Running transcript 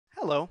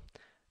Hello.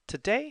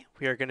 Today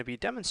we are going to be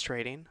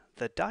demonstrating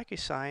the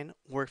DocuSign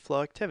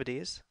Workflow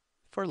Activities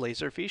for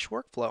Laserfiche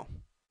Workflow.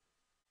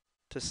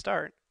 To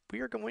start, we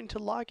are going to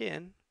log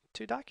in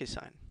to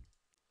DocuSign.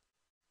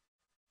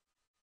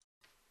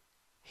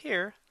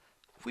 Here,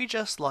 we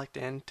just logged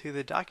in to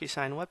the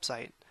DocuSign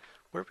website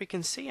where we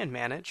can see and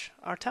manage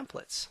our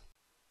templates.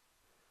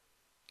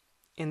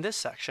 In this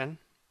section,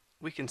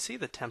 we can see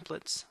the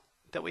templates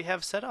that we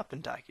have set up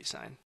in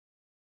DocuSign.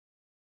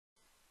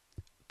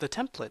 The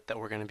template that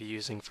we're going to be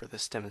using for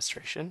this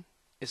demonstration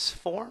is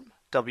Form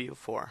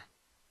W4.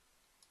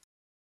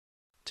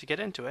 To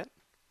get into it,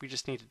 we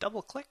just need to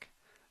double click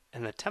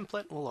and the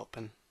template will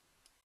open.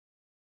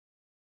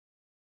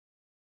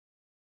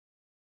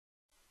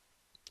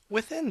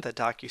 Within the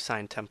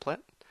DocuSign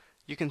template,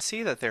 you can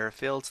see that there are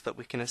fields that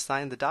we can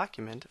assign the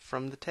document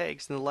from the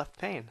tags in the left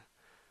pane.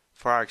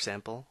 For our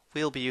example,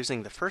 we'll be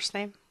using the first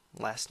name,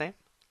 last name,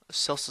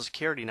 social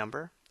security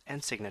number,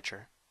 and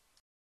signature.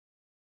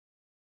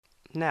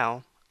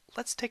 Now,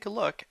 let's take a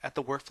look at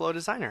the Workflow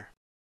Designer.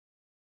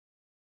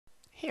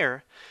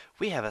 Here,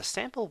 we have a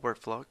sample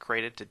workflow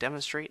created to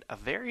demonstrate a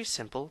very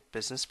simple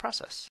business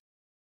process.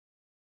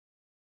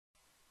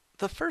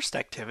 The first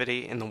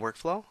activity in the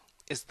workflow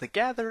is the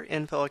Gather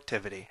Info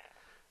activity.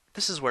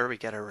 This is where we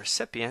get a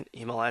recipient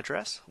email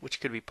address, which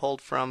could be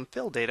pulled from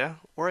fill data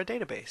or a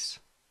database.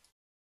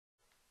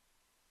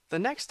 The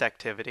next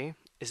activity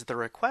is the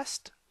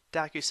Request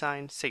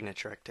DocuSign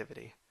Signature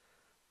activity.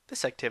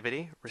 This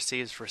activity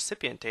receives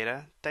recipient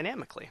data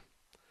dynamically.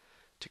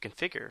 To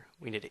configure,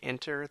 we need to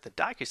enter the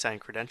DocuSign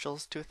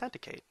credentials to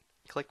authenticate.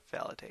 Click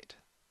Validate.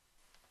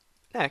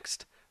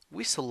 Next,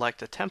 we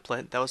select a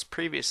template that was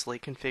previously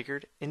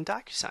configured in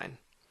DocuSign.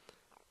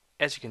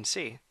 As you can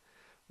see,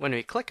 when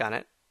we click on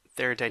it,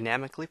 they're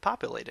dynamically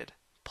populated,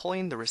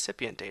 pulling the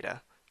recipient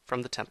data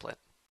from the template.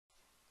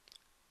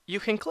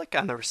 You can click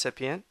on the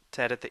recipient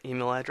to edit the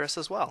email address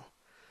as well,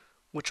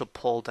 which will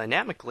pull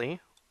dynamically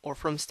or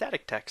from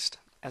static text,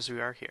 as we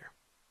are here.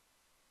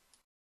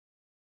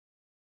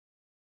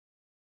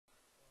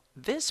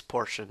 This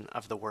portion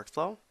of the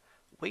workflow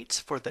waits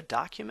for the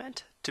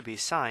document to be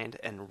signed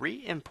and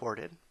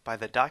re-imported by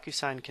the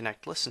DocuSign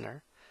Connect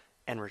listener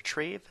and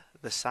retrieve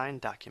the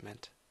signed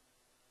document.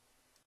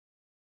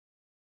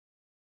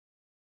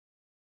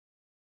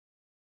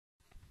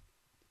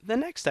 The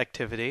next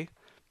activity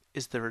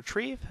is the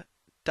Retrieve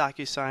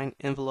DocuSign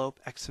Envelope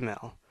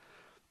XML.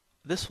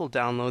 This will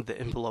download the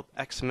envelope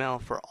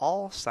XML for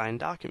all signed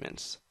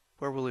documents,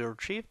 where we will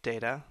retrieve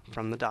data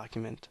from the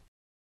document.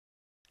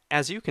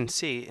 As you can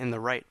see in the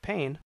right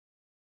pane,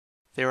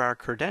 there are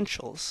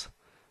credentials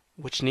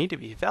which need to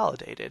be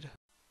validated,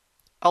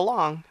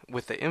 along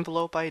with the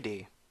envelope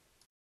ID.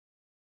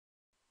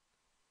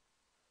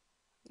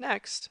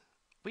 Next,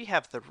 we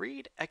have the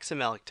Read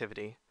XML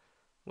activity.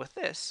 With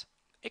this,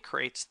 it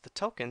creates the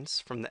tokens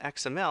from the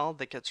XML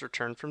that gets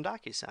returned from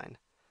DocuSign.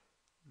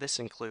 This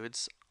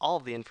includes all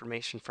of the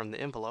information from the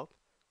envelope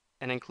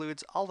and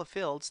includes all the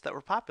fields that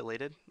were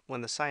populated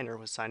when the signer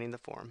was signing the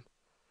form,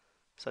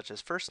 such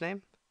as first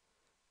name,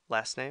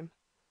 last name,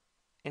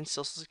 and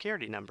social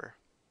security number.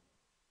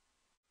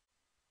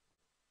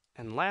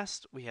 And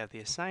last, we have the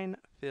Assign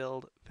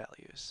Field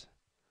Values.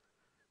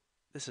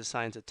 This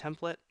assigns a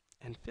template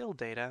and field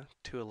data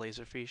to a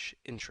Laserfiche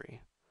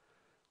entry,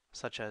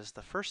 such as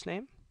the first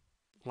name,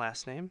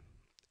 last name,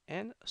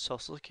 and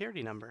social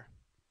security number.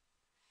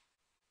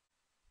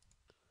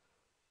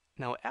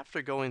 Now,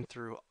 after going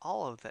through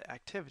all of the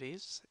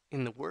activities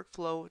in the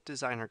Workflow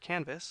Designer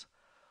canvas,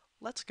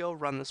 let's go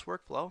run this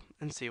workflow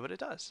and see what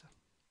it does.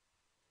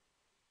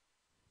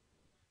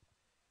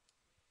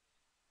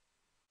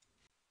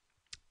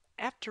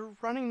 After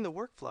running the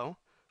workflow,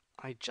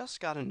 I just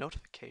got a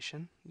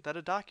notification that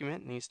a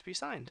document needs to be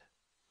signed.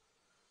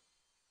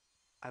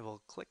 I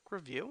will click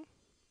Review,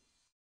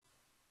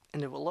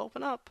 and it will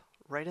open up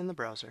right in the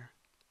browser.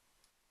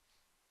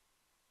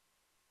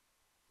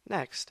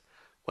 Next,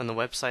 when the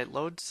website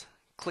loads,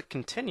 click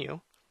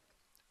Continue,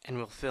 and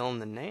we'll fill in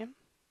the name,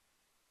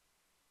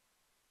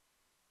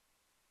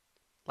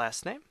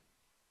 last name,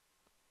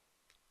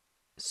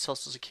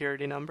 social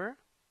security number,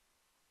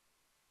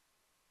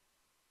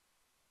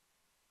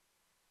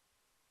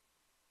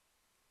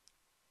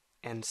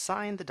 and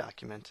sign the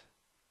document,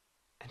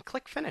 and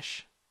click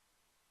Finish.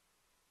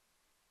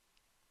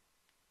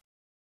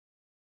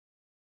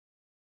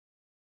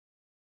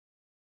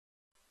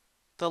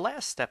 The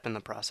last step in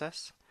the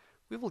process,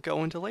 we will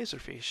go into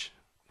Laserfiche,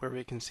 where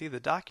we can see the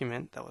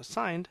document that was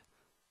signed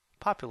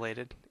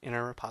populated in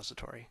our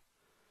repository.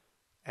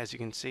 As you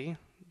can see,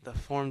 the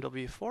Form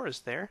W4 is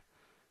there,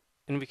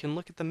 and we can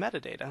look at the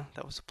metadata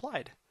that was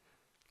applied.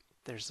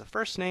 There's the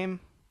first name,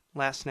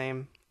 last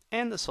name,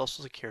 and the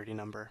social security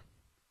number.